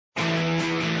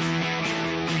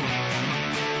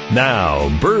Now,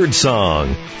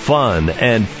 Birdsong, fun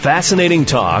and fascinating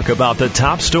talk about the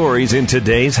top stories in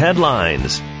today's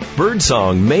headlines.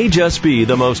 Birdsong may just be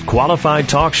the most qualified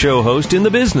talk show host in the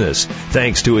business,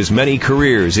 thanks to his many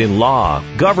careers in law,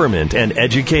 government, and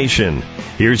education.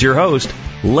 Here's your host,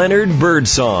 Leonard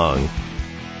Birdsong.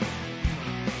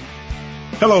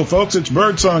 Hello, folks. It's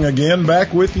Birdsong again,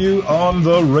 back with you on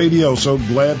the radio. So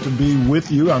glad to be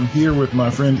with you. I'm here with my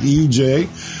friend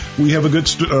EJ. We have a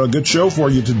good show for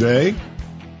you today.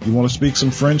 You want to speak some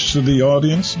French to the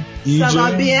audience, EJ? Ça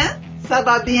va bien? Ça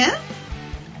va bien?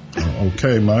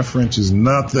 Okay, my French is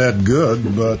not that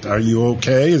good, but are you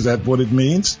okay? Is that what it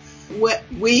means?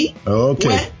 Oui. Okay,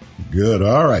 Ouais. Good.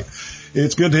 All right.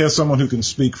 It's good to have someone who can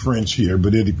speak French here,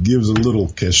 but it gives a little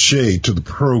cachet to the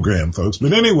program, folks.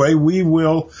 But anyway, we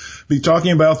will be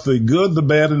talking about the good, the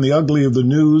bad, and the ugly of the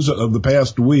news of the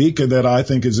past week that I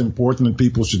think is important that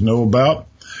people should know about.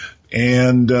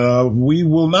 And we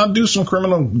will not do some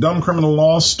dumb criminal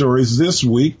law stories this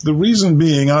week. The reason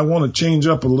being, I want to change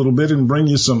up a little bit and bring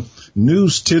you some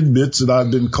news tidbits that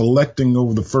I've been collecting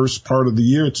over the first part of the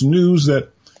year. It's news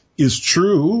that is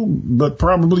true, but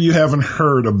probably you haven't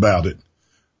heard about it.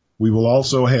 We will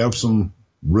also have some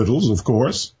riddles, of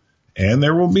course, and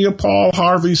there will be a Paul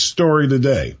Harvey story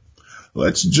today.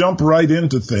 Let's jump right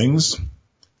into things.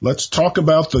 Let's talk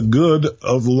about the good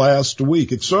of last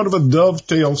week. It's sort of a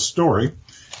dovetail story.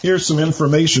 Here's some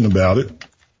information about it.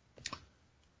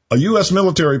 A U.S.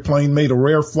 military plane made a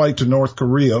rare flight to North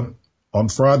Korea on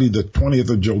Friday, the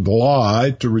 20th of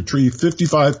July, to retrieve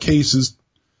 55 cases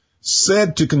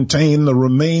said to contain the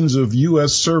remains of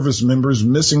U.S. service members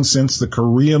missing since the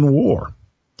Korean War,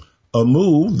 a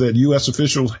move that U.S.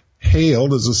 officials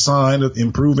hailed as a sign of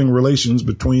improving relations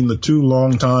between the two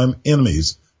longtime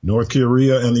enemies, North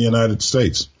Korea and the United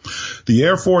States. The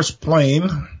Air Force plane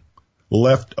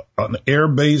left an air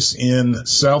base in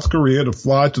South Korea to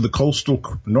fly to the coastal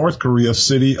North Korea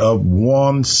city of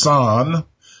Wonsan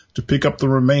to pick up the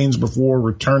remains before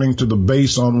returning to the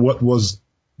base on what was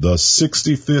the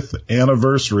 65th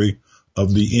anniversary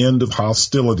of the end of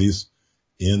hostilities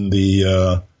in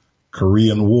the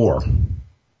Korean War.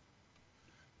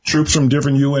 Troops from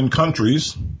different UN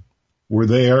countries were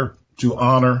there to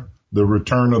honor the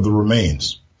return of the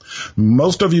remains.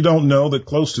 Most of you don't know that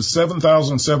close to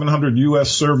 7,700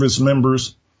 U.S. service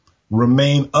members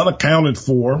remain unaccounted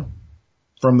for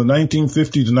from the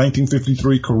 1950 to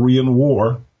 1953 Korean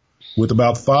War, with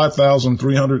about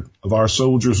 5,300 of our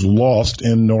soldiers lost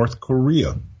in North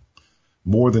Korea.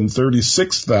 More than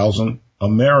 36,000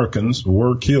 Americans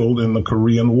were killed in the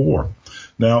Korean War.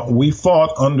 Now, we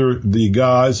fought under the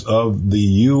guise of the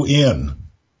UN.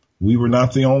 We were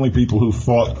not the only people who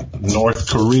fought North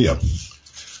Korea.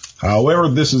 However,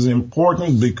 this is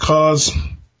important because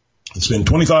it's been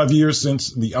 25 years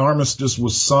since the armistice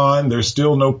was signed. There's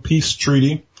still no peace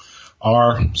treaty.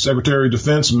 Our Secretary of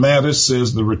Defense, Mattis,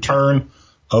 says the return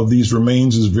of these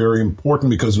remains is very important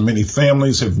because many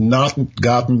families have not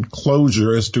gotten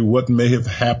closure as to what may have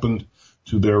happened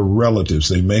to their relatives.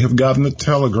 They may have gotten a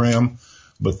telegram,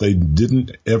 but they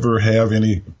didn't ever have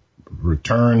any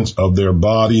returns of their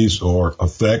bodies or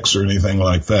effects or anything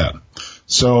like that.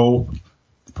 So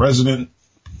President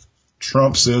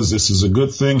Trump says this is a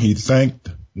good thing. He thanked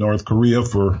North Korea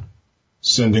for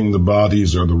sending the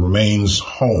bodies or the remains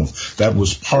home. That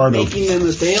was part of making them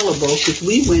available because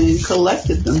we went and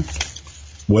collected them.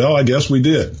 Well, I guess we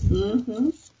did. Mm-hmm.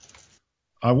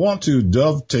 I want to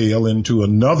dovetail into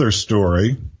another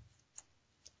story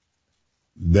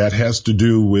that has to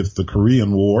do with the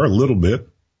Korean War a little bit.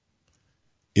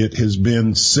 It has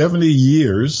been 70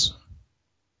 years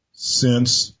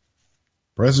since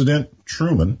President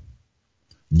Truman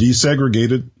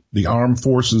desegregated the armed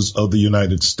forces of the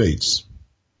United States.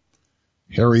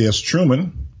 Harry S.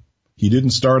 Truman, he didn't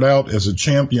start out as a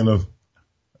champion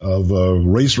of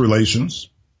race relations,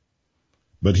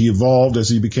 but he evolved as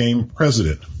he became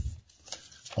president.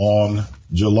 On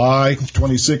July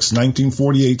 26,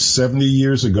 1948, 70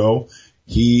 years ago,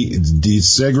 he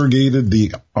desegregated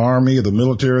the Army, the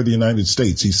military of the United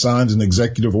States. He signed an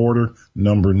executive order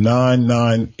number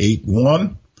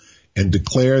 9981 and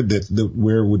declared that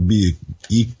there would be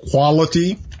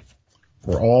equality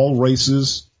for all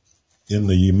races in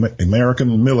the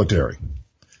American military.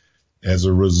 As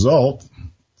a result,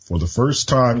 for the first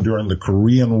time during the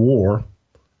Korean War,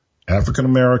 African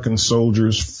American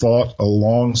soldiers fought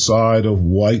alongside of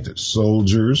white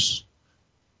soldiers.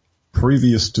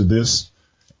 Previous to this,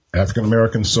 African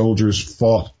American soldiers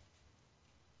fought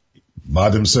by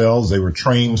themselves. They were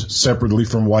trained separately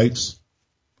from whites.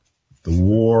 The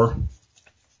war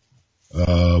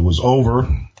was over,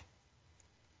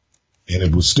 and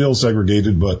it was still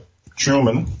segregated, but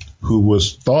Truman, who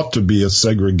was thought to be a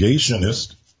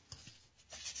segregationist,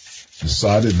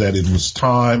 decided that it was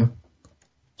time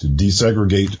to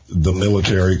desegregate the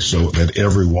military so that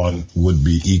everyone would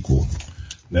be equal.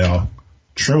 Now,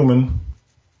 Truman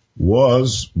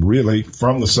was really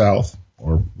from the South,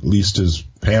 or at least his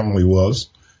family was,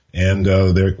 and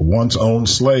they once owned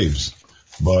slaves.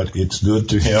 But it's good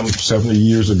to him 70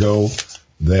 years ago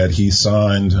that he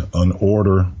signed an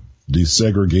order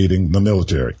desegregating the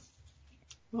military.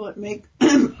 Well,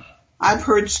 I've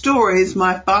heard stories.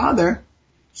 My father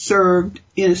served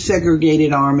in a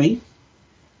segregated army.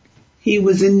 He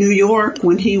was in New York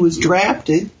when he was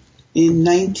drafted in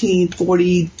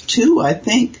 1942, I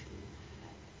think.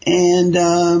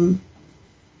 And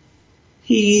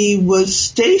he was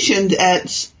stationed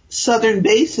at southern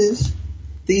bases.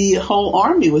 The whole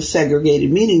army was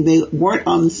segregated, meaning they weren't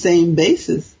on the same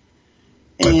bases.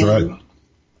 That's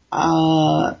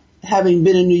right. Having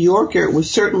been a New Yorker, it was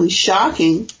certainly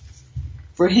shocking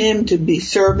for him to be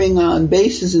serving on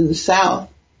bases in the South.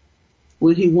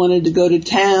 When he wanted to go to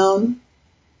town,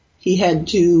 he had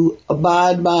to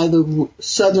abide by the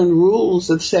Southern rules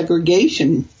of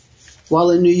segregation.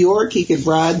 While in New York, he could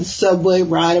ride the subway,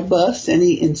 ride a bus,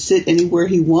 and sit anywhere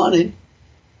he wanted.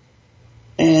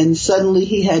 And suddenly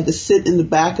he had to sit in the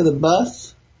back of the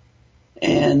bus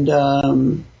and,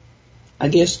 I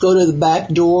guess go to the back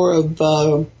door of,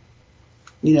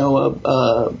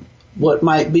 what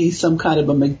might be some kind of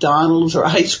a McDonald's or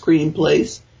ice cream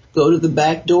place, go to the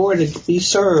back door to be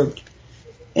served.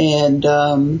 And,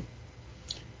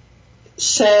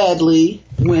 sadly,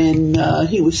 when,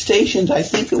 he was stationed, I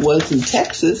think it was in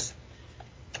Texas,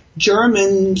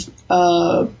 German,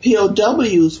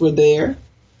 POWs were there,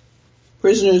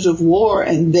 prisoners of war,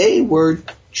 and they were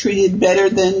treated better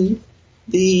than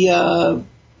the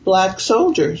black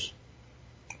soldiers.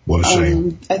 What a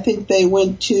shame. I think they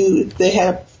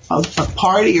had a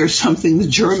party or something. The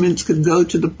Germans could go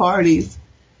to the parties,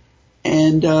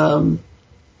 and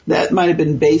that might have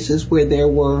been bases where there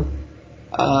were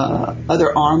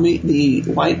other army. The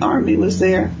white army was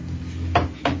there.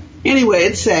 Anyway,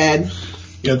 it's sad.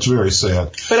 It's very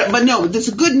sad. But no, there's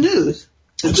good news.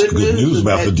 It's good news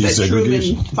about the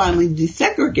desegregation. That Truman finally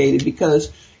desegregated,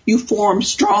 because you form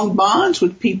strong bonds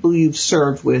with people you've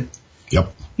served with.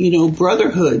 Yep.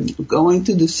 Brotherhood, going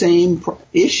through the same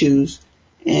issues,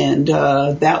 and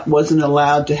that wasn't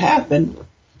allowed to happen.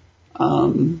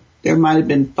 There might have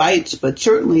been fights, but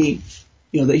certainly,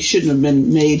 they shouldn't have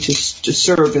been made to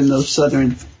serve in those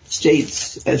southern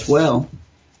states as well.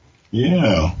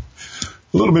 Yeah.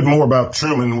 A little bit more about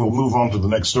Truman. We'll move on to the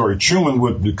next story. Truman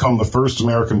would become the first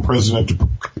American president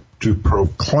to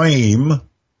proclaim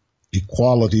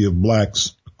equality of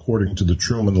blacks, according to the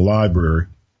Truman Library.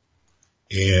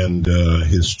 And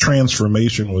his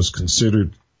transformation was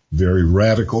considered very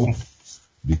radical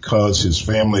because his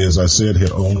family, as I said,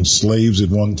 had owned slaves at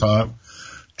one time.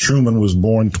 Truman was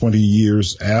born 20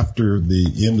 years after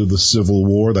the end of the Civil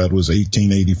War. That was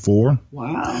 1884.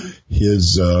 Wow.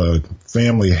 His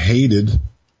family hated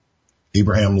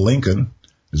Abraham Lincoln.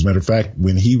 As a matter of fact,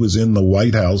 when he was in the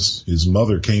White House, his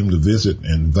mother came to visit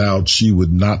and vowed she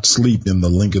would not sleep in the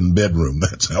Lincoln bedroom.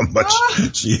 That's how much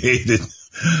she hated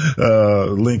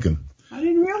Lincoln. I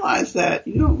didn't realize that.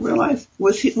 You don't realize.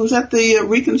 Was that the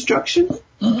Reconstruction?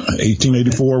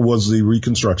 1884 was the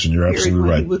Reconstruction. You're absolutely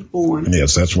right. He was born.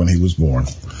 Yes, that's when he was born.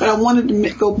 But I wanted to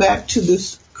go back to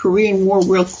this Korean War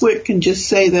real quick and just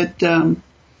say that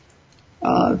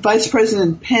Vice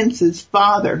President Pence's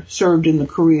father served in the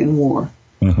Korean War.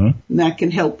 Mm-hmm. And that can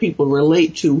help people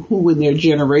relate to who in their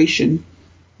generation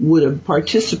would have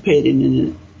participated in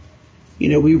it.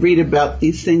 We read about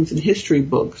these things in history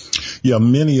books. Yeah,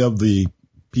 many of the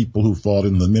people who fought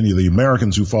many of the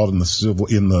Americans who fought in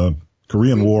the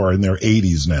Korean War are in their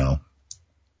 80s now.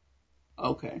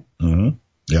 Okay. Mm-hmm.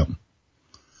 Yep.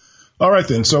 All right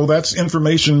then. So that's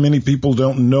information many people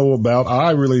don't know about.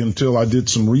 I really, until I did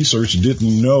some research,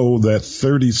 didn't know that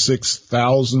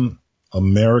 36,000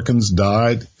 Americans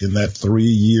died in that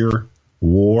 3-year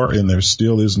war, and there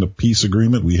still isn't a peace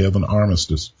agreement. We have an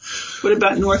armistice. What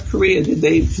about North Korea?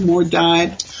 More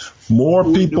died? More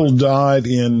people died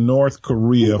in North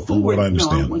Korea, from what I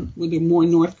understand. Were there more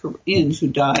North Koreans who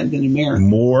died than Americans?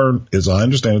 More, as I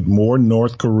understand it, more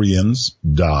North Koreans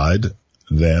died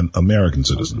than American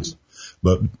citizens.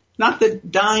 But not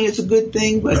that dying is a good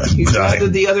thing, but you'd rather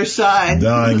the other side.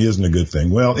 Dying isn't a good thing.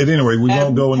 Well, at any rate, we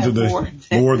won't go into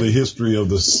the history of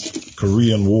the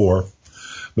Korean War.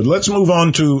 But let's move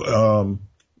on to...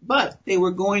 But they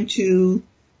were going to...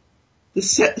 The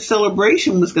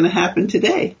celebration was going to happen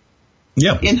today.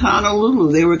 Yeah. In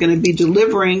Honolulu. They were going to be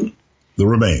delivering The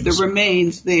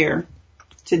remains there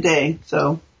today.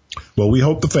 So, well, we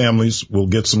hope the families will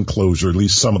get some closure, at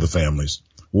least some of the families.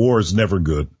 War is never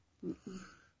good.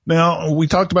 Now, we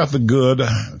talked about the good.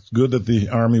 It's good that the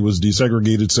Army was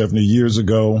desegregated 70 years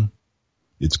ago.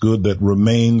 It's good that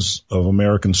remains of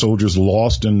American soldiers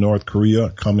lost in North Korea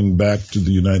coming back to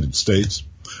the United States.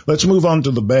 Let's move on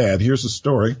to the bad. Here's the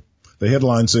story. The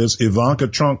headline says, Ivanka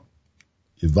Trump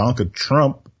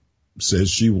says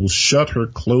she will shut her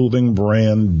clothing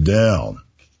brand down.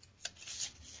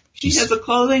 She has a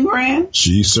clothing brand?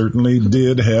 She certainly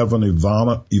did have an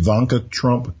Ivanka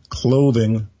Trump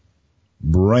clothing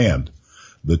brand.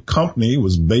 The company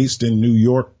was based in New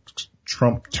York's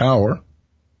Trump Tower,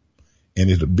 and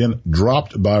it had been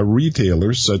dropped by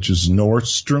retailers such as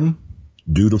Nordstrom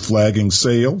due to flagging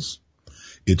sales.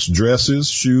 Its dresses,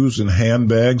 shoes, and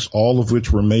handbags, all of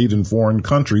which were made in foreign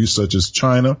countries such as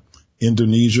China,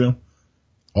 Indonesia,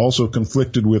 also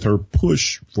conflicted with her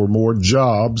push for more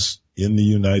jobs in the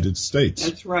United States.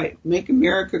 That's right. Make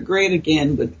America great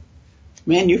again, but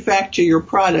manufacture your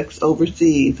products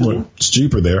overseas. Huh? Well, it's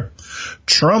cheaper there.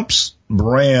 Trump's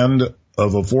brand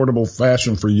of affordable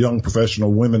fashion for young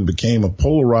professional women became a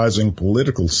polarizing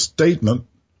political statement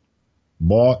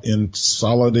bought in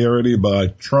solidarity by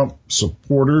Trump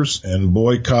supporters and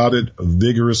boycotted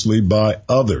vigorously by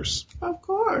others. Of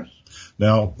course.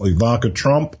 Now, Ivanka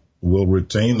Trump will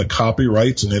retain the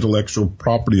copyrights and intellectual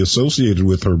property associated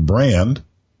with her brand,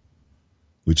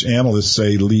 which analysts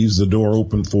say leaves the door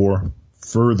open for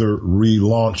further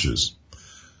relaunches.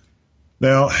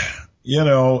 Now, you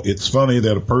know, it's funny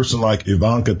that a person like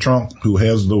Ivanka Trump, who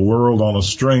has the world on a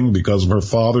string because of her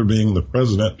father being the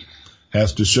president,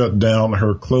 has to shut down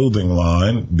her clothing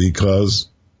line because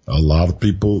a lot of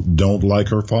people don't like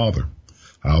her father.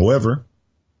 However,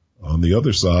 on the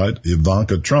other side,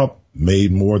 Ivanka Trump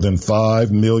made more than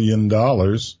 $5 million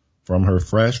from her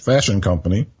fashion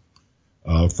company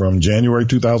from January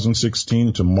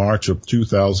 2016 to March of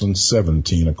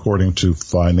 2017, according to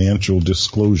financial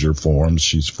disclosure forms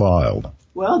she's filed.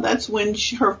 Well, that's when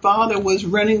her father was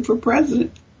running for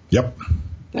president. Yep.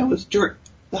 That was during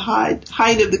the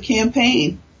height of the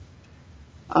campaign.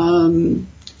 And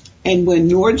when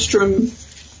Nordstrom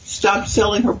stopped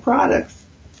selling her products,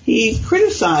 he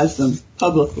criticized them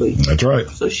publicly. That's right.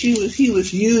 So he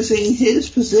was using his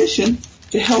position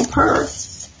to help her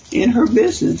in her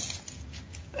business.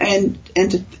 And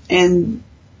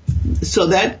so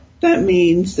that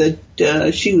means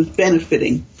that she was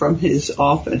benefiting from his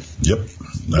office. Yep.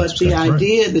 But the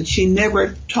idea that she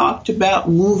never talked about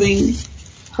moving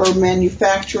her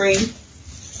manufacturing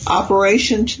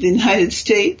operation to the United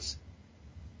States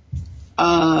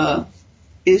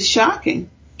is shocking,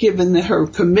 given her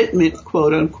commitment,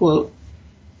 quote unquote,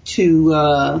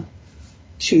 to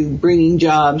bringing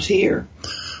jobs here.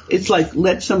 It's like,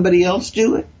 let somebody else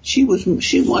do it. She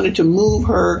wanted to move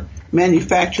her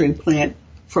manufacturing plant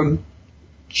from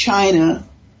China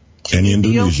to and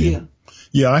Indonesia. Ethiopia.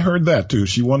 Yeah, I heard that too.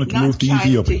 She wanted to move to China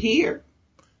Ethiopia. To here.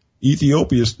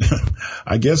 Ethiopia,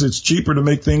 I guess it's cheaper to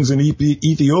make things in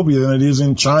Ethiopia than it is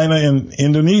in China and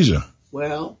Indonesia.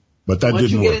 Well, but that once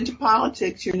didn't you work. get into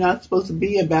politics, you're not supposed to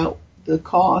be about the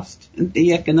cost and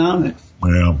the economics. Yeah.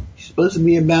 You're supposed to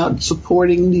be about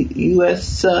supporting the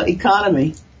U.S.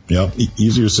 Economy. Yeah,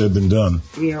 easier said than done.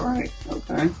 Yeah, right.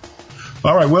 Okay.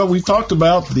 All right, well, we talked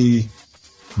about the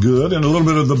good and a little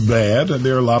bit of the bad.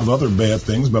 There are a lot of other bad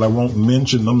things, but I won't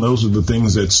mention them. Those are the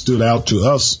things that stood out to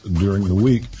us during the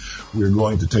week. We're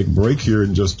going to take a break here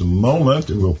in just a moment,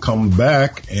 and we'll come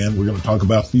back, and we're going to talk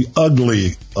about the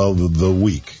ugly of the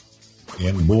week.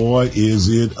 And boy, is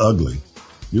it ugly.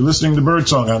 You're listening to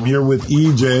Birdsong. I'm here with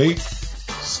EJ.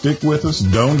 Stick with us.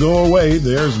 Don't go away.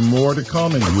 There's more to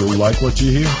come, and you'll like what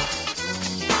you hear.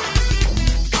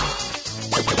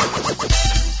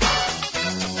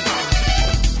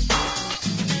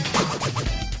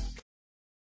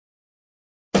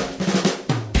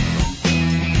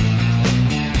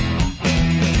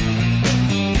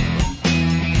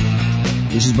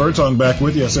 This is Birdsong back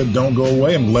with you. I said don't go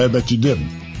away. I'm glad that you didn't.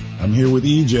 I'm here with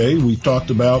EJ. We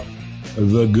talked about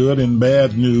the good and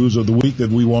bad news of the week that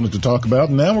we wanted to talk about.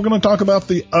 Now we're going to talk about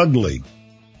the ugly.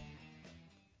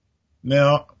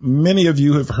 Now, many of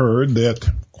you have heard that,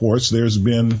 of course, there's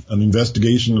been an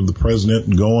investigation of the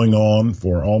president going on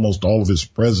for almost all of his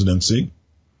presidency.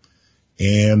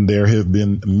 And there have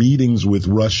been meetings with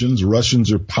Russians.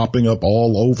 Russians are popping up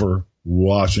all over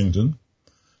Washington.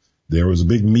 There was a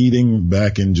big meeting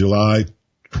back in July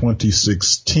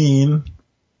 2016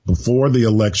 before the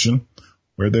election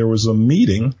where there was a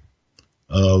meeting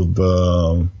of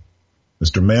Mr.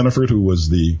 Manafort, who was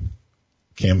the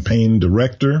campaign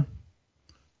director,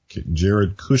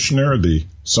 Jared Kushner, the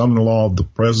son-in-law of the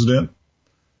president,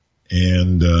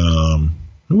 and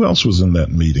who else was in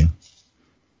that meeting?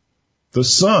 The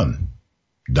son,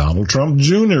 Donald Trump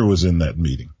Jr., was in that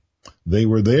meeting. They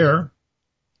were there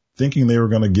thinking they were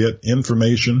going to get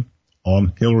information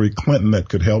on Hillary Clinton that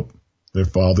could help their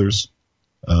father's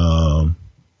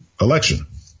election.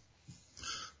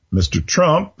 Mr.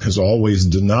 Trump has always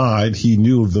denied he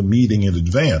knew of the meeting in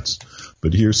advance,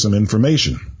 but here's some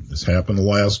information. This happened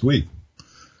last week.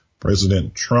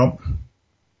 President Trump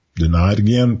denied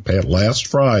again last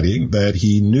Friday that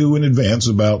he knew in advance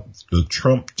about the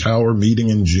Trump Tower meeting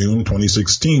in June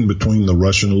 2016 between the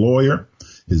Russian lawyer,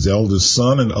 his eldest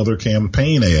son, and other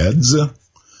campaign ads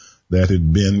that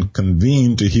had been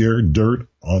convened to hear dirt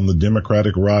on the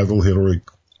Democratic rival Hillary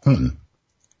Clinton.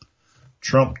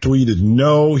 Trump tweeted,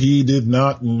 "No, he did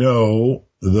not know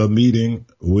the meeting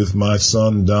with my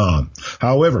son Don."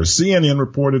 However, CNN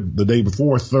reported the day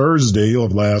before, Thursday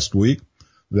of last week,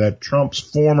 that Trump's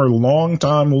former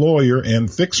longtime lawyer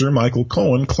and fixer, Michael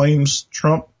Cohen, claims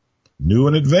Trump knew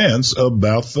in advance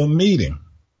about the meeting.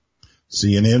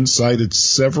 CNN cited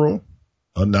several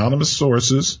anonymous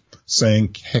sources saying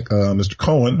Mr.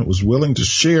 Cohen was willing to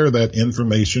share that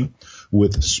information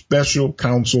with special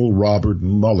counsel Robert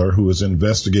Mueller, who is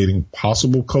investigating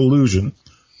possible collusion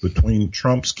between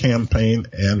Trump's campaign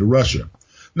and Russia.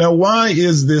 Now, why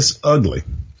is this ugly?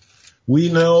 We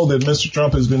know that Mr.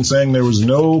 Trump has been saying there was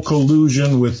no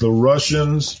collusion with the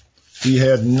Russians. He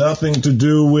had nothing to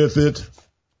do with it.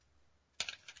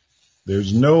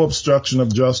 There's no obstruction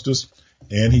of justice.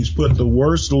 And he's put the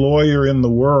worst lawyer in the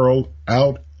world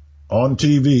out on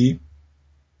TV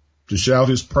to shout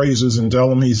his praises and tell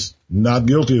him he's not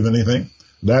guilty of anything.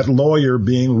 That lawyer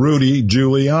being Rudy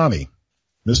Giuliani.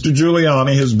 Mr.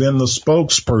 Giuliani has been the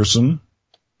spokesperson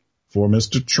for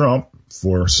Mr. Trump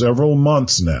for several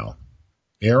months now.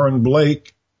 Aaron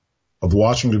Blake of the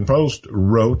Washington Post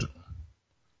wrote,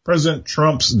 President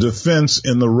Trump's defense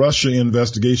in the Russia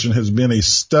investigation has been a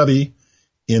study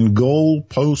in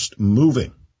goalpost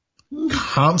moving,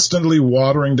 constantly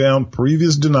watering down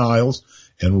previous denials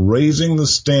and raising the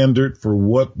standard for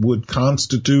what would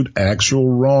constitute actual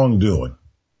wrongdoing.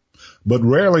 But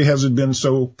rarely has it been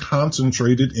so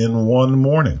concentrated in one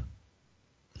morning.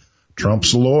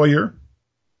 Trump's lawyer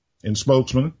and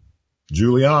spokesman,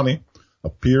 Giuliani,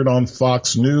 appeared on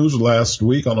Fox News last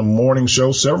week on a morning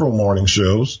show, several morning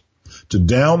shows, to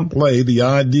downplay the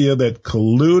idea that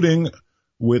colluding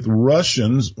with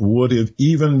Russians would have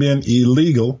even been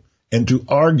illegal and to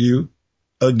argue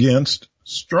against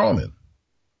strawmen.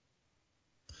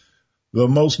 The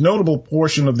most notable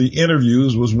portion of the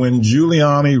interviews was when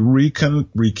Giuliani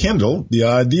rekindled the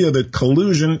idea that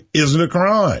collusion isn't a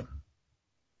crime.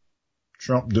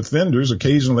 Trump defenders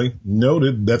occasionally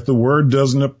noted that the word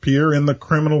doesn't appear in the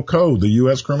criminal code, the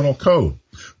U.S. criminal code,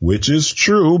 which is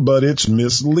true, but it's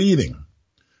misleading.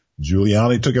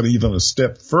 Giuliani took it even a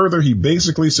step further. He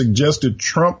basically suggested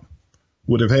Trump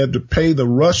would have had to pay the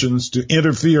Russians to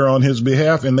interfere on his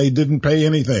behalf, and they didn't pay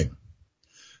anything.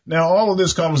 Now, all of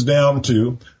this comes down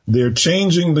to they're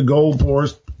changing the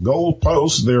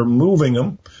goalposts. They're moving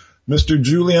them. Mr.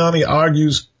 Giuliani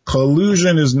argues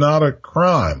collusion is not a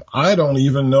crime. I don't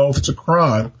even know if it's a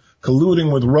crime.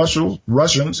 Colluding with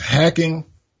Russians, hacking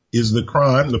is the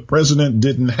crime. The president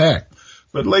didn't hack.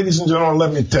 But ladies and gentlemen,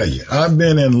 let me tell you, I've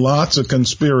been in lots of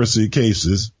conspiracy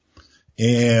cases,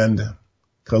 and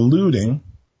colluding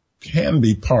can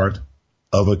be part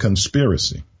of a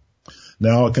conspiracy.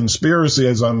 Now, a conspiracy,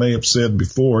 as I may have said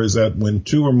before, is that when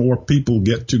two or more people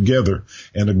get together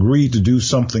and agree to do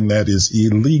something that is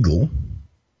illegal,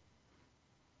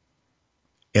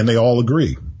 and they all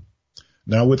agree.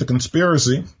 Now, with a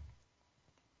conspiracy,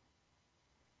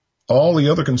 all the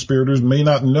other conspirators may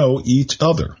not know each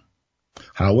other.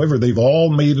 However, they've all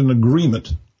made an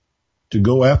agreement to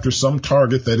go after some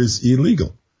target that is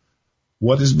illegal.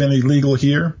 What has been illegal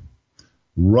here?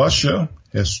 Russia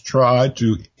has tried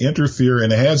to interfere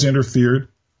and has interfered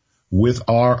with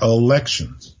our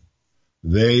elections.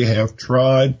 They have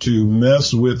tried to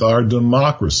mess with our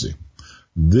democracy.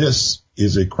 This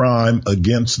is a crime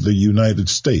against the United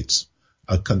States.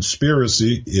 A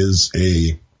conspiracy is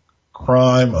a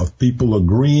crime of people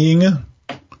agreeing,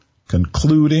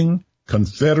 concluding,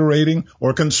 confederating,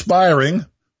 or conspiring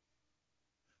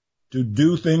to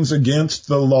do things against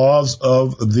the laws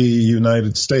of the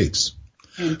United States.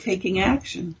 And taking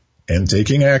action. And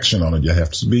taking action on it. You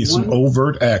have to be some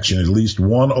overt action, at least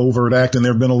one overt act, and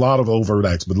there have been a lot of overt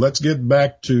acts. But let's get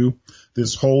back to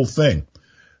this whole thing.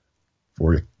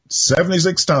 For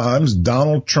 76 times,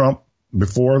 Donald Trump,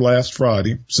 before last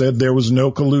Friday, said there was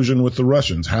no collusion with the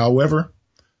Russians. However,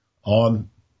 on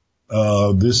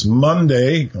this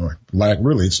Monday, or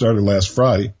really it started last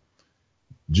Friday,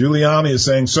 Giuliani is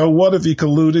saying, so what if he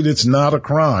colluded? It's not a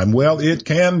crime. Well, it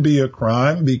can be a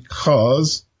crime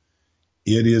because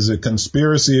it is a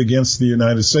conspiracy against the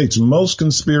United States. Most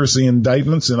conspiracy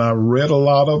indictments, and I read a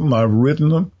lot of them, I've written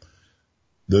them,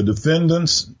 the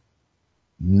defendants,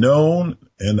 known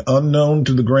and unknown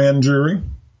to the grand jury,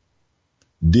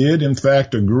 did in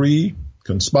fact agree,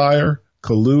 conspire,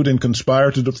 collude, and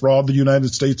conspire to defraud the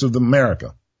United States of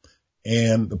America.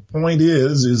 And the point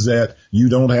is that you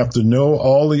don't have to know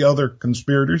all the other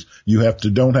conspirators. You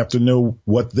don't have to know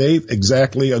what they've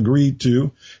exactly agreed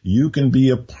to. You can be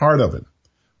a part of it.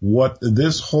 What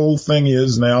this whole thing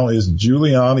is now is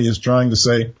Giuliani is trying to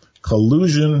say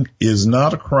collusion is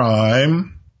not a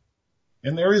crime.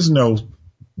 And there is no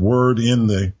word in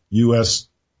the U.S.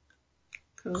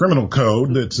 criminal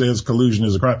code that says collusion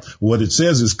is a crime. What it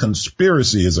says is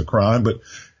conspiracy is a crime, but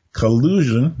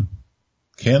collusion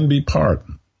can be part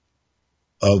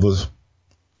of a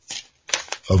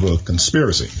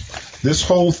conspiracy. This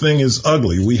whole thing is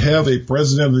ugly. We have a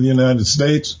president of the United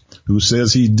States who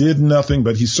says he did nothing,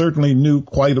 but he certainly knew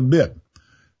quite a bit.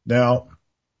 Now,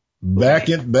 back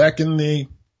in the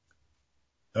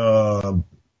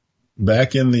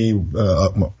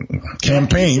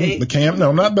campaign,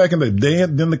 not back in the day,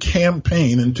 then the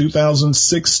campaign in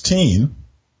 2016,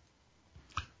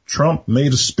 Trump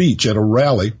made a speech at a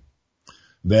rally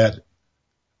that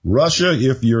Russia,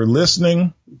 if you're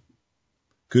listening,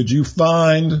 could you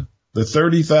find the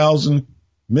 30,000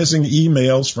 missing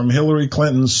emails from Hillary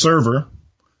Clinton's server?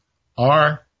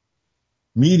 Our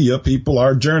media people,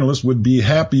 our journalists would be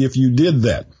happy if you did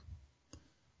that.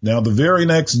 Now, the very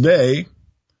next day,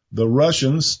 the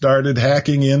Russians started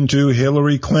hacking into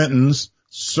Hillary Clinton's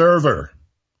server.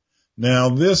 Now,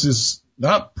 this is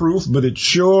not proof, but it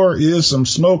sure is some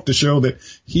smoke to show that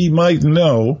he might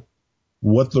know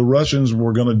what the Russians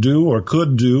were going to do or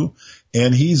could do,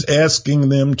 and he's asking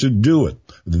them to do it.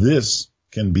 This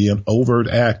can be an overt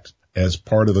act as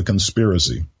part of a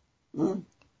conspiracy.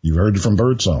 You've heard it from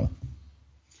Birdsong.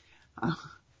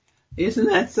 Isn't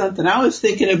that something? I was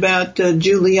thinking about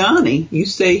Giuliani. You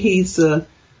say he's a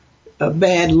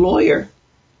bad lawyer.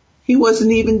 He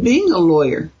wasn't even being a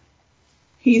lawyer.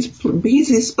 He's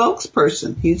his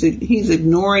spokesperson. He's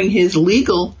ignoring his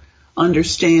legal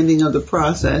understanding of the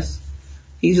process.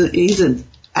 He's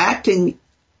acting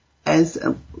as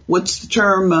what's the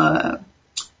term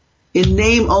in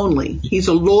name only. He's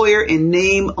a lawyer in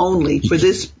name only for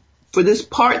this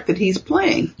part that he's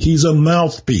playing. He's a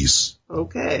mouthpiece.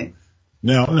 Okay.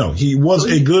 Now, no, he was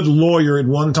a good lawyer at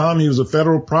one time. He was a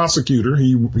federal prosecutor.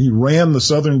 He ran the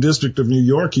Southern District of New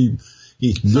York. He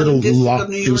did a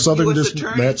lot. It was Southern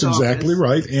District. That's exactly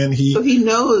right. And so he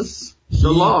knows the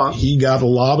law. He got a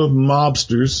lot of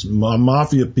mobsters,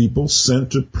 mafia people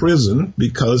sent to prison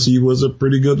because he was a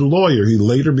pretty good lawyer. He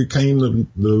later became the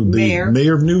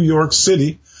mayor of New York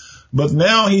City. But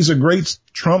now he's a great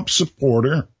Trump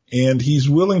supporter. And he's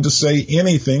willing to say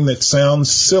anything that sounds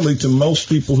silly to most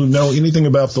people who know anything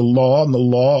about the law and the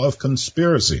law of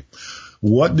conspiracy.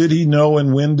 What did he know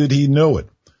and when did he know it?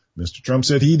 Mr. Trump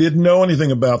said he didn't know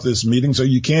anything about this meeting, so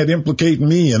you can't implicate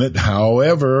me in it.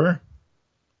 However,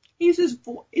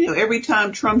 every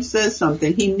time Trump says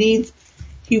something,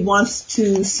 he wants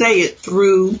to say it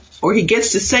through, or he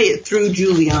gets to say it through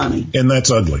Giuliani. And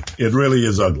that's ugly. It really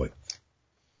is ugly.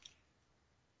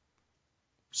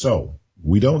 So,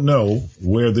 we don't know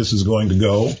where this is going to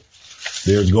go.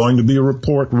 There's going to be a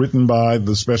report written by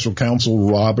the special counsel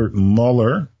Robert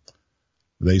Mueller.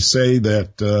 They say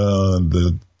that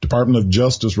the Department of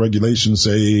Justice regulations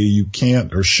say you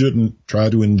can't or shouldn't try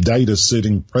to indict a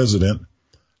sitting president.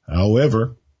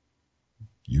 However,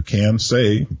 you can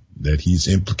say that he's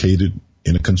implicated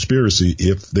in a conspiracy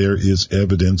if there is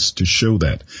evidence to show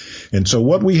that. And so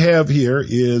what we have here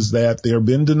is that there have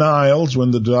been denials.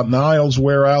 When the denials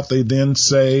wear out, they then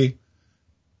say,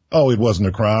 oh, it wasn't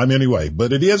a crime anyway.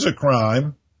 But it is a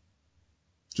crime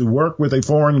to work with a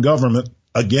foreign government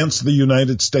against the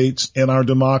United States and our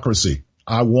democracy.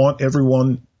 I want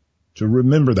everyone to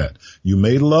remember that. You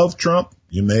may love Trump,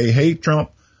 you may hate Trump,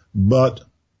 but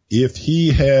if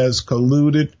he has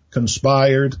colluded,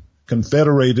 conspired,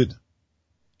 confederated,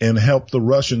 and help the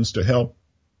Russians to help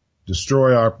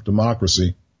destroy our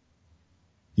democracy,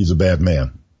 he's a bad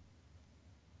man.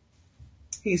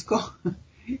 He's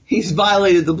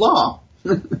violated the law.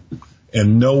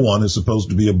 And no one is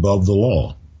supposed to be above the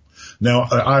law. Now,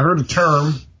 I heard a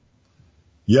term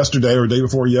yesterday or day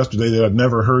before yesterday that I'd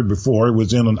never heard before. It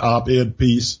was in an op-ed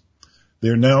piece.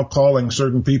 They're now calling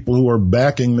certain people who are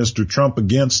backing Mr. Trump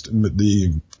against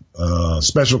the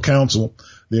special counsel.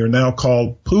 They are now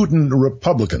called Putin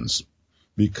Republicans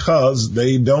because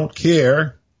they don't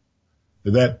care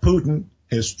that Putin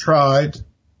has tried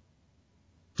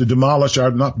to demolish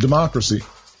our democracy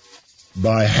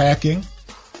by hacking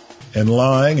and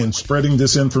lying and spreading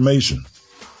disinformation.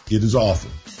 It is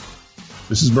awful.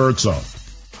 This is Birdsong.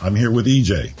 I'm here with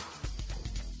EJ.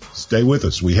 Stay with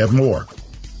us. We have more.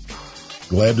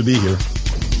 Glad to be here.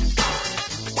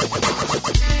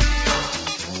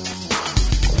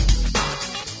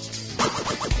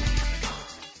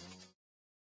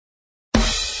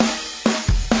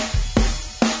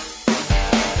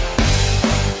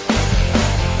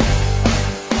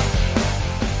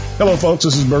 Hello, folks.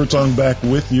 This is Birdsong back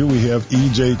with you. We have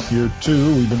EJ here,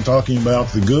 too. We've been talking about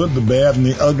the good, the bad, and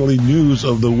the ugly news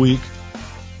of the week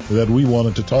that we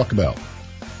wanted to talk about.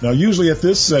 Now, usually at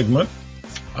this segment,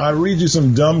 I read you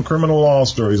some dumb criminal law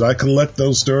stories. I collect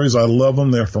those stories. I love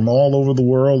them. They're from all over the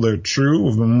world. They're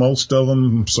true. Most of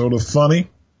them sort of funny.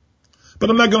 But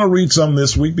I'm not going to read some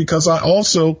this week because I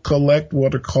also collect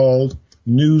what are called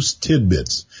news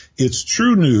tidbits. It's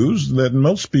true news that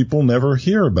most people never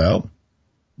hear about,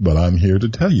 but I'm here to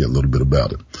tell you a little bit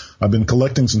about it. I've been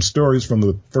collecting some stories from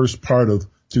the first part of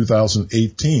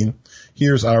 2018.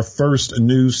 Here's our first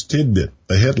news tidbit,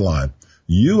 the headline.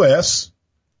 U.S.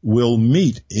 will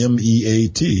meet,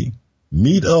 M-E-A-T,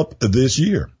 meet up this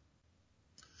year.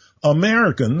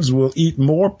 Americans will eat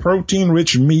more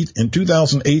protein-rich meat in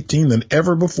 2018 than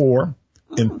ever before,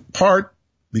 in part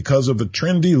because of a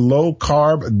trendy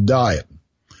low-carb diet.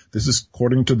 This is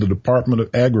according to the Department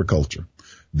of Agriculture.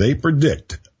 They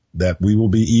predict that we will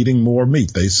be eating more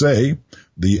meat. They say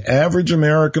the average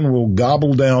American will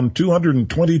gobble down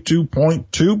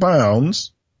 222.2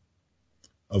 pounds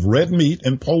of red meat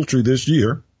and poultry this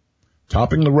year,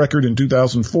 topping the record in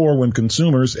 2004 when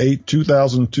consumers ate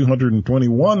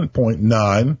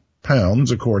 2,221.9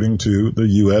 pounds, according to the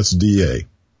USDA.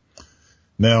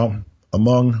 Now,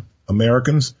 among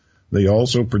Americans, they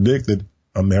also predict that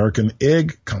American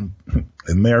egg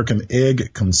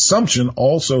consumption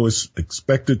also is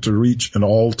expected to reach an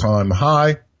all-time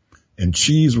high, and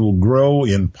cheese will grow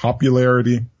in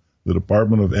popularity, the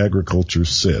Department of Agriculture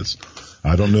says.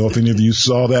 I don't know if any of you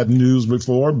saw that news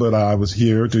before, but I was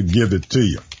here to give it to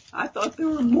you. I thought there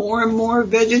were more and more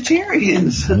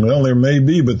vegetarians. Well, there may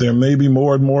be, but there may be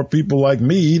more and more people like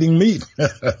me eating meat.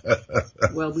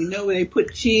 Well, we know they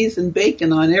put cheese and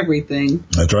bacon on everything.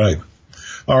 That's right.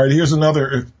 All right, here's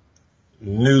another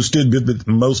news tidbit that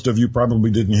most of you probably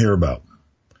didn't hear about.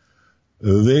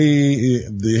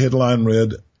 The headline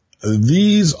read,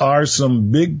 "These are some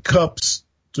big cups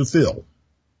to fill."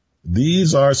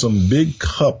 These are some big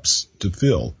cups to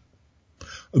fill.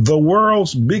 The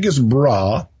world's biggest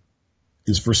bra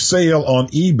is for sale on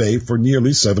eBay for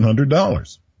nearly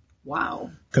 $700. Wow.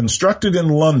 Constructed in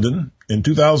London in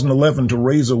 2011 to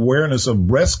raise awareness of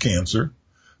breast cancer,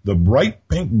 the bright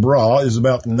pink bra is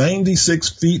about 96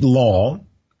 feet long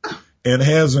and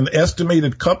has an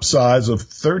estimated cup size of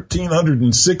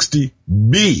 1,360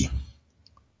 B.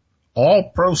 All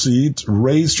proceeds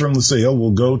raised from the sale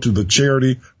will go to the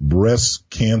charity Breast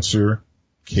Cancer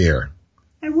Care.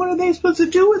 And what are they supposed to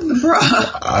do with the bra?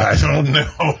 I don't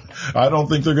know. I don't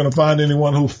think they're going to find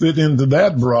anyone who'll fit into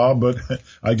that bra, but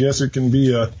I guess it can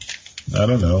be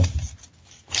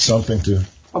something to...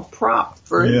 A prop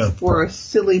for a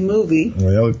silly movie.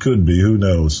 Well, it could be. Who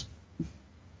knows?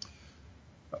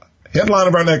 Headline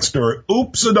of our next story.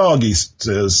 Oops a doggy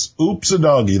says. Oops a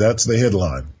doggy. That's the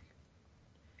headline.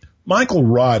 Michael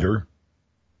Ryder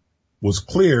was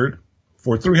cleared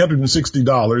for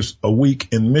 $360 a week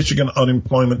in Michigan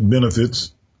unemployment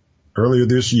benefits earlier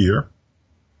this year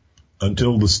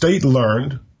until the state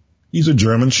learned he's a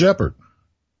German Shepherd.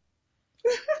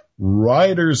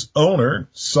 Ryder's owner,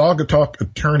 Saugatuck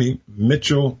attorney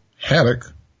Michael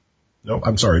Haddock,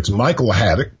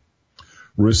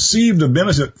 received a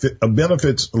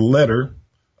benefits letter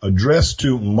addressed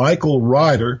to Michael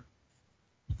Ryder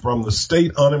from the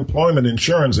state unemployment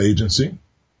insurance agency.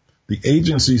 The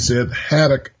agency said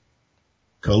Haddock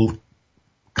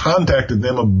contacted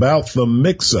them about the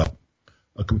mix-up.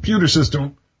 A computer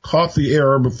system caught the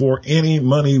error before any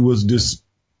money was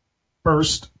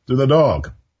dispersed to the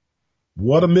dog.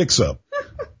 What a mix-up.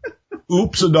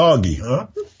 Oops a doggy, huh?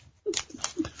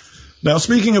 Now,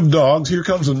 speaking of dogs, here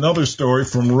comes another story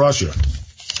from Russia.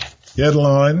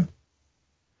 Headline,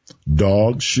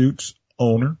 dog shoots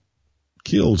owner,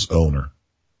 kills owner.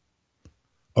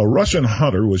 A Russian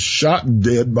hunter was shot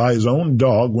dead by his own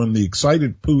dog when the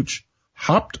excited pooch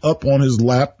hopped up on his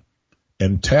lap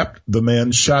and tapped the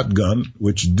man's shotgun,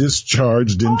 which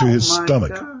discharged into his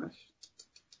stomach. Gosh.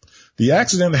 The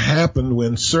accident happened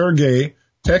when Sergei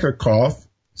Tekhakov,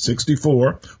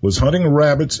 64, was hunting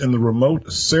rabbits in the remote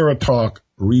Saratov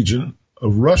region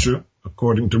of Russia,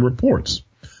 according to reports.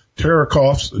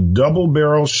 Terakov's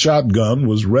double-barrel shotgun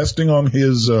was resting on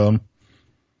his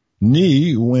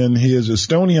knee when his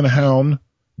Estonian hound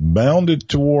bounded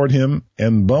toward him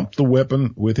and bumped the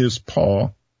weapon with his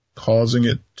paw, causing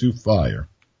it to fire.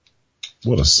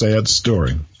 What a sad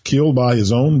story. Killed by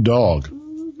his own dog.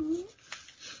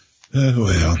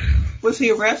 Well. Was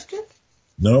he arrested?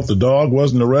 No, the dog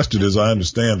wasn't arrested as I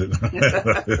understand it.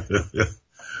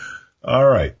 All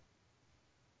right.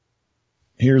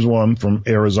 Here's one from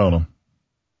Arizona.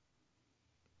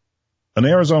 An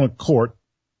Arizona court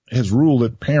has ruled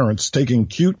that parents taking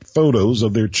cute photos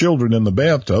of their children in the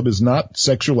bathtub is not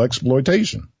sexual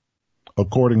exploitation,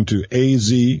 according to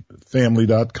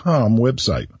azfamily.com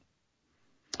website.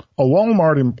 A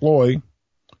Walmart employee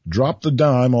dropped the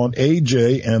dime on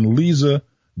AJ and Lisa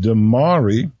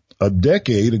DeMari a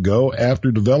decade ago after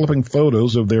developing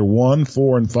photos of their 1,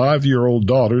 4, and 5-year-old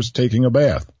daughters taking a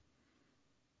bath.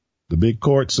 The big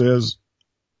court says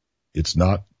it's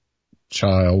not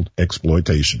child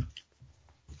exploitation.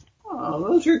 Oh,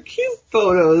 those are cute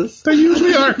photos. They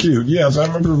usually are cute. Yes, I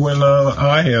remember when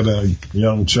I had a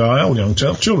young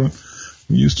children,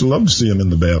 we used to love to see them in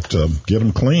the bathtub, get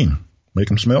them clean, make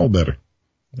them smell better,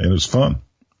 and it was fun.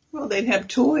 Well, they'd have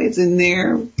toys in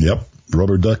there. Yep,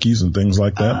 rubber duckies and things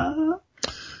like that.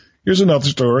 Here's another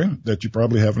story that you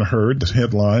probably haven't heard. The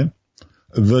headline,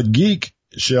 "The geek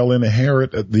shall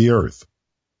inherit the earth."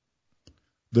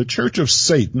 The Church of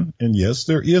Satan, and yes,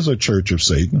 there is a Church of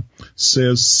Satan,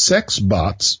 says sex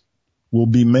bots will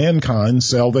be mankind's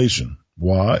salvation.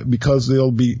 Why? Because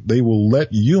they will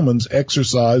let humans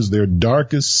exercise their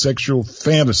darkest sexual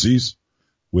fantasies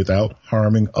without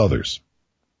harming others.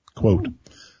 Quote,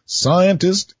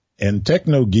 "Scientists and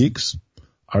techno geeks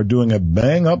are doing a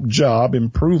bang-up job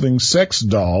improving sex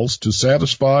dolls to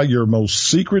satisfy your most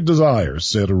secret desires,"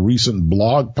 said a recent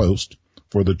blog post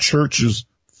for the church's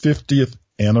 50th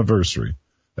anniversary.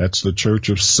 That's the Church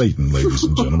of Satan, ladies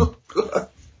and gentlemen.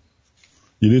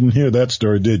 You didn't hear that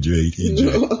story, did you, EJ?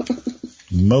 No.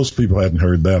 Most people hadn't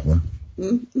heard that one.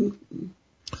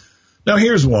 Now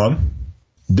here's one.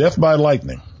 Death by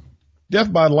lightning.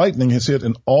 Death by lightning has hit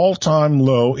an all-time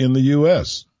low in the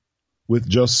U.S., with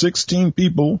just 16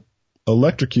 people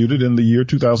electrocuted in the year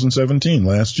 2017,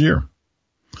 last year.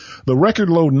 The record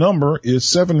low number is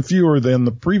 7 fewer than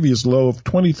the previous low of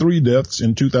 23 deaths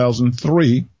in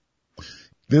 2003.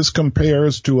 This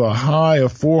compares to a high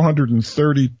of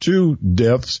 432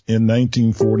 deaths in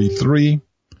 1943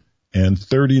 and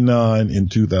 39 in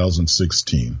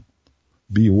 2016.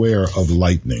 Beware of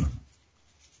lightning.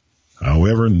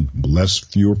 However,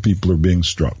 fewer people are being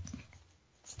struck.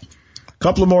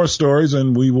 Couple of more stories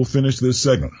and we will finish this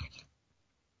segment.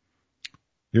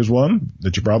 Here's one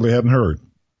that you probably hadn't heard.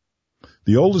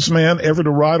 The oldest man ever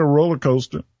to ride a roller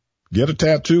coaster, get a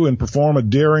tattoo, and perform a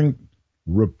daring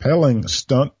rappelling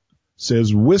stunt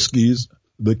says whiskey's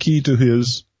the key to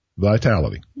his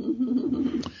vitality.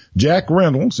 Jack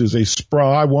Reynolds is a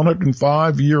spry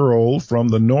 105-year-old from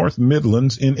the North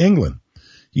Midlands in England.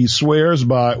 He swears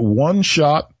by 1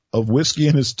 shot of whiskey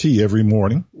in his tea every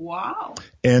morning. Wow.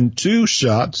 And 2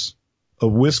 shots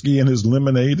of whiskey in his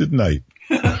lemonade at night.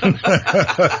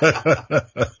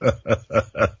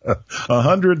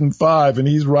 105, and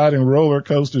he's riding roller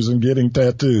coasters and getting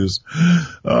tattoos.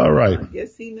 All right. I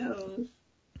guess he knows.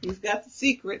 He's got the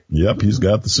secret. Yep, he's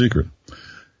got the secret.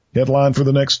 Headline for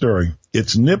the next story.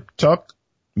 It's Nip Tuck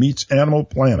meets Animal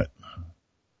Planet.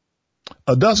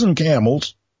 A dozen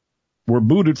camels were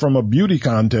booted from a beauty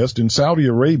contest in Saudi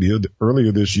Arabia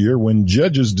earlier this year when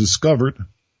judges discovered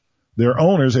their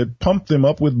owners had pumped them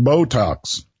up with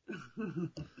Botox.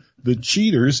 The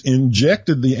cheaters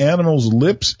injected the animals'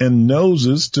 lips and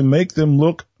noses to make them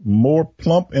look more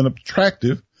plump and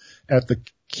attractive at the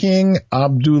King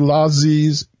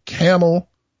Abdulaziz Camel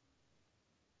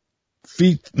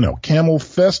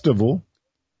Festival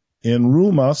in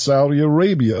Ruma, Saudi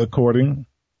Arabia, according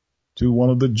to one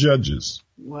of the judges.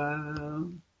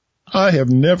 Wow. I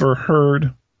have never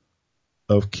heard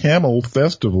of camel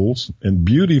festivals and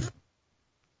beauty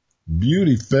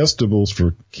festivals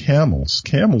for camels.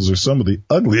 Camels are some of the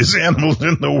ugliest animals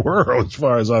in the world as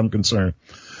far as I'm concerned.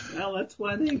 Well, that's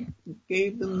why they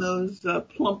gave them those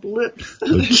plump lips.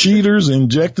 The cheaters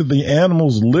injected the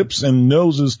animals' lips and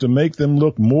noses to make them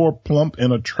look more plump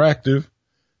and attractive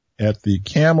at the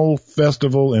Camel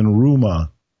Festival in Ruma,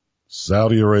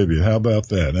 Saudi Arabia. How about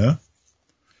that, huh?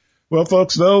 Well,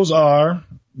 folks, those are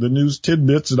the news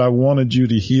tidbits that I wanted you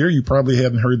to hear. You probably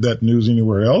haven't heard that news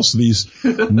anywhere else. This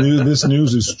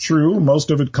news is true.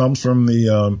 Most of it comes from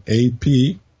the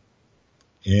AP,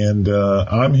 and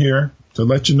I'm here to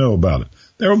let you know about it.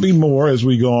 There will be more as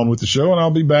we go on with the show, and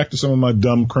I'll be back to some of my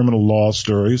dumb criminal law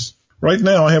stories. Right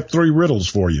now, I have 3 riddles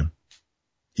for you.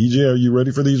 EJ, are you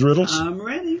ready for these riddles? I'm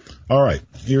ready. All right,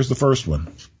 here's the first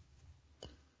one.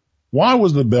 Why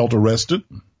was the belt arrested?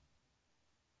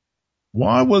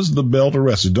 Why was the belt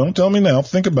arrested? Don't tell me now.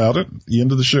 Think about it. At the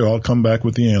end of the show, I'll come back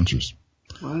with the answers.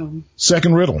 Wow.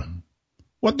 Second riddle.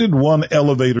 What did one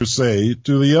elevator say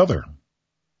to the other?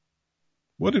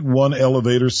 What did one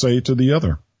elevator say to the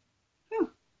other? I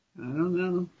don't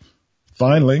know.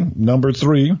 Finally, number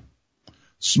 3.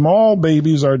 Small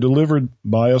babies are delivered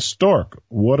by a stork.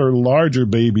 What are larger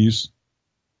babies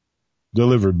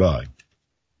delivered by?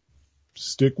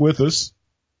 Stick with us.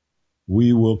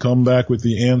 We will come back with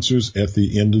the answers at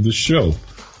the end of the show.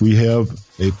 We have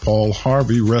a Paul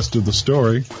Harvey rest of the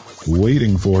story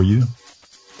waiting for you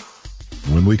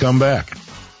when we come back.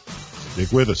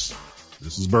 Stick with us.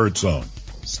 This is Birdsong.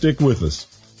 Stick with us.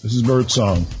 This is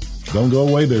Birdsong. Don't go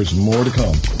away. There's more to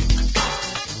come.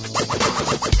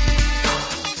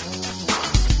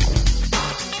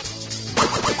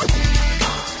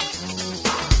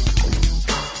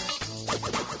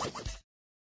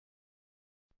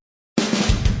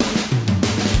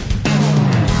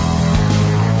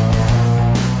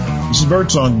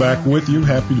 Birdsong back with you.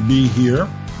 Happy to be here.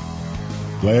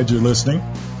 Glad you're listening.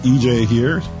 EJ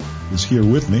here is here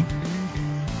with me.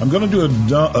 I'm going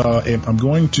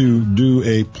to do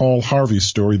a Paul Harvey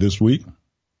story this week.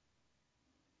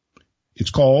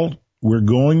 It's called We're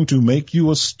Going to Make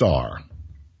You a Star.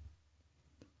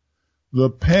 The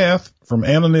path from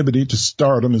anonymity to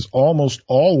stardom is almost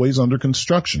always under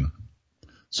construction.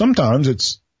 Sometimes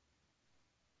it's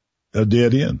a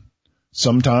dead end.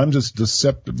 Sometimes it's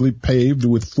deceptively paved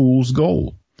with fool's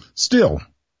gold. Still,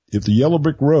 if the yellow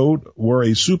brick road were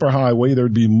a superhighway,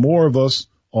 there'd be more of us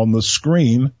on the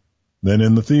screen than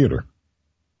in the theater.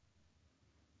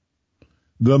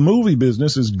 The movie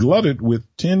business is glutted with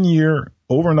 10-year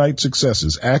overnight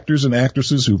successes, actors and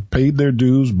actresses who've paid their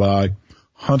dues by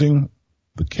hunting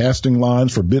the casting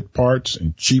lines for bit parts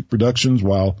and cheap productions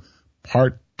while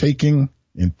partaking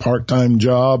in part-time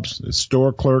jobs as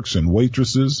store clerks and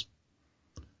waitresses.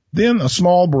 Then a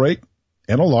small break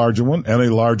and a larger one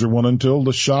until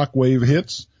the shock wave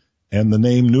hits and the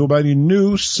name nobody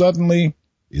knew suddenly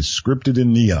is scripted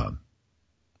in neon.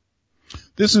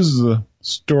 This is the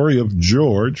story of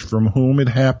George, from whom it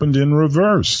happened in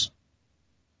reverse.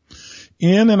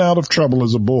 In and out of trouble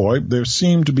as a boy, there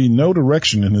seemed to be no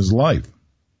direction in his life.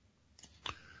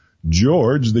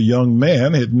 George, the young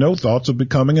man, had no thoughts of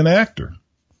becoming an actor,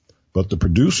 but the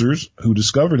producers who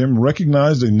discovered him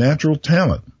recognized a natural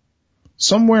talent.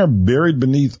 Somewhere buried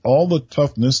beneath all the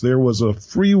toughness, there was a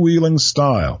freewheeling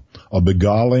style, a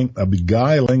beguiling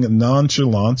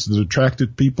nonchalance that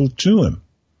attracted people to him.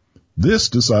 This,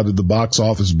 decided the box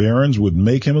office barons, would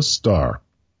make him a star.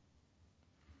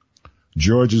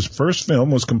 George's first film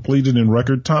was completed in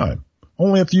record time.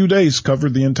 Only a few days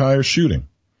covered the entire shooting.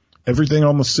 Everything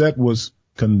on the set was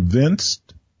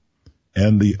convinced,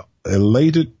 and the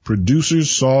elated producers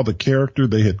saw the character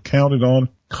they had counted on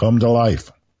come to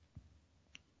life.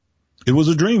 It was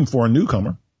a dream for a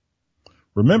newcomer.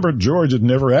 Remember, George had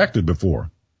never acted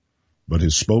before, but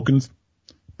his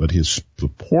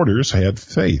supporters had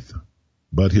faith.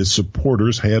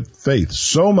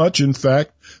 So much, in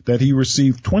fact, that he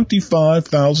received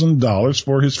 $25,000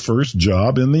 for his first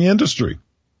job in the industry.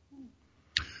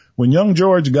 When young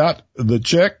George got the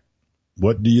check,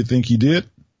 what do you think he did?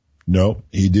 No,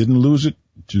 he didn't lose it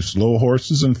to slow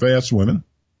horses and fast women,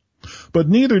 but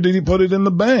neither did he put it in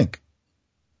the bank.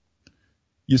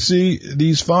 You see,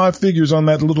 these 5 figures on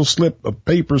that little slip of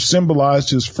paper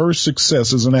symbolized his first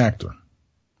success as an actor.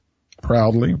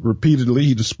 Proudly, repeatedly,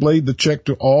 he displayed the check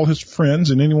to all his friends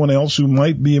and anyone else who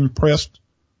might be impressed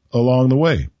along the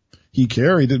way. He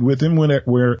carried it with him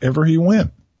wherever he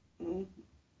went.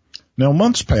 Now,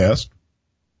 months passed.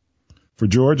 For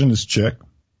George and his check,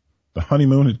 the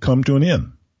honeymoon had come to an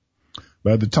end.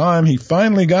 By the time he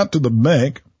finally got to the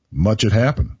bank, much had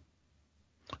happened.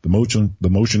 The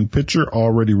motion picture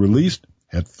already released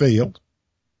had failed.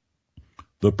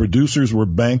 The producers were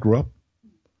bankrupt.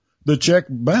 The check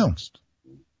bounced.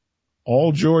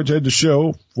 All George had to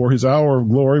show for his hour of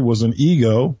glory was an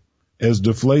ego as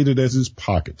deflated as his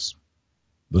pockets.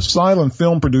 The silent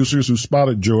film producers who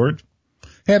spotted George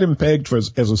had him pegged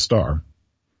as a star.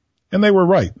 And they were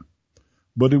right.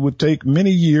 But it would take many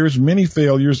years, many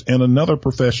failures, and another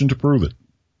profession to prove it.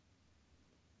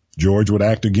 George would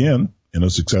act again in a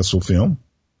successful film,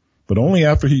 but only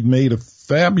after he'd made a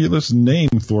fabulous name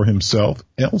for himself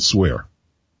elsewhere.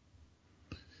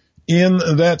 In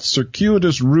that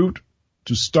circuitous route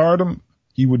to stardom,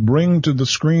 he would bring to the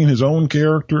screen his own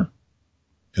character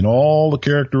and all the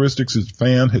characteristics his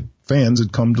fans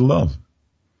had come to love.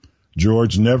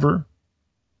 George never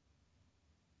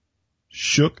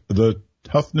shook the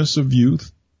toughness of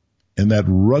youth, and that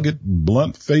rugged,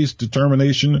 blunt-faced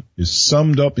determination is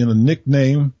summed up in a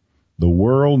nickname the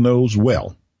world knows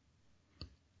well.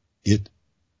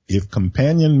 If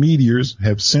companion meteors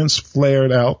have since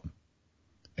flared out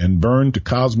and burned to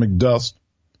cosmic dust,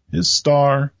 his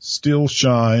star still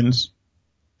shines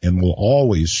and will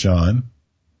always shine.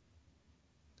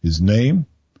 His name,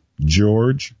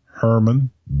 George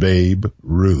Herman Babe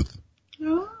Ruth.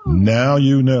 Oh. Now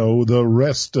you know the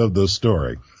rest of the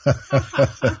story.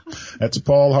 That's a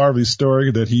Paul Harvey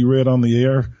story that he read on the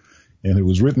air, and it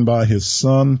was written by his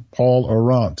son, Paul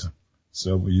Arant.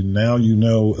 So now you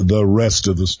know the rest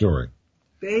of the story.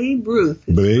 Babe Ruth.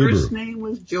 His first name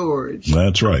was George.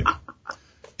 That's right.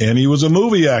 And he was a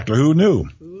movie actor. Who knew?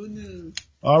 Who knew?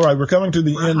 All right, we're coming to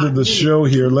the end of the show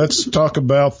here. Let's talk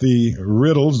about the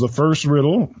riddles. The first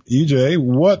riddle, EJ,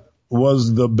 what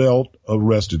was the belt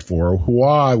arrested for?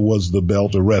 Why was the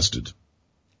belt arrested?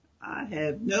 I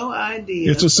have no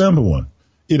idea. It's a simple one.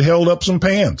 It held up some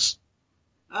pants.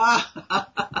 Okay.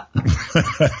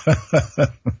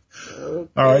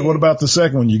 All right, what about the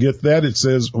second one? You get that? It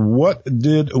says, what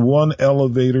did one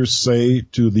elevator say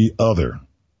to the other?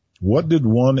 What did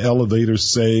one elevator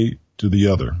say to the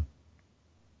other?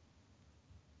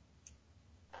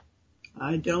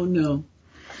 I don't know.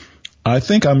 I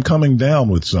think I'm coming down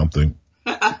with something.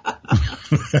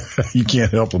 You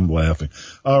can't help them laughing.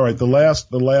 All right, the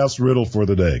last riddle for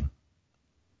the day.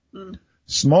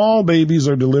 Small babies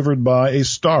are delivered by a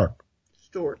stork.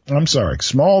 I'm sorry.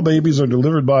 Small babies are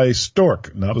delivered by a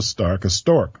stork, not a stark, a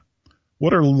stork.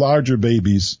 What are larger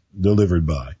babies delivered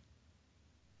by?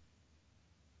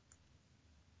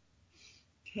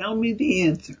 Tell me the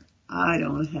answer. I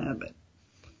don't have it.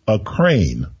 A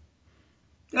crane.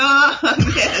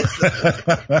 Yes.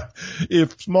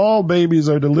 If small babies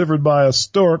are delivered by a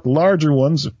stork, larger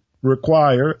ones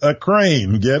require a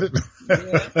crane. Get it?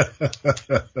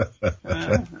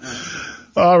 Yeah.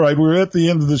 All right, we're at the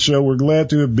end of the show. We're glad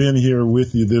to have been here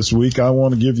with you this week. I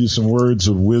want to give you some words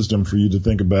of wisdom for you to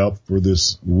think about for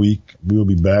this week. We'll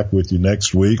be back with you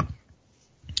next week.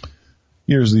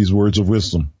 Here's these words of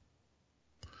wisdom.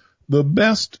 The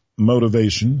best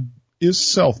motivation is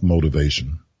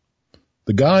self-motivation.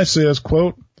 The guy says,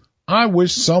 quote, I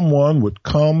wish someone would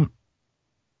come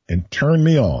and turn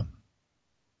me on.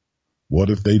 What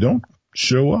if they don't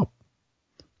show up?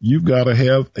 You've got to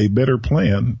have a better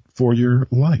plan for your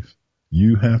life.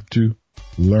 You have to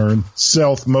learn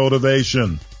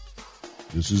self-motivation.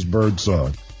 This is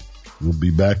Birdsong. We'll be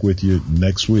back with you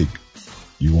next week.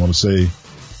 You want to say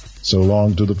so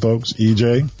long to the folks,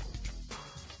 EJ?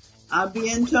 A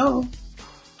bientôt.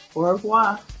 Au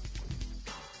revoir.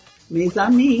 Mes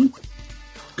amis.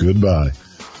 Goodbye.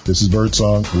 This is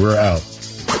Birdsong. We're out.